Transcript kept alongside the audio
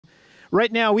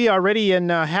Right now, we are ready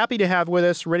and happy to have with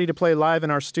us, ready to play live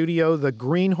in our studio, the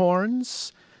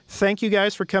Greenhornes. Thank you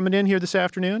guys for coming in here this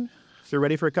afternoon. If you're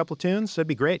ready for a couple of tunes, that'd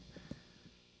be great.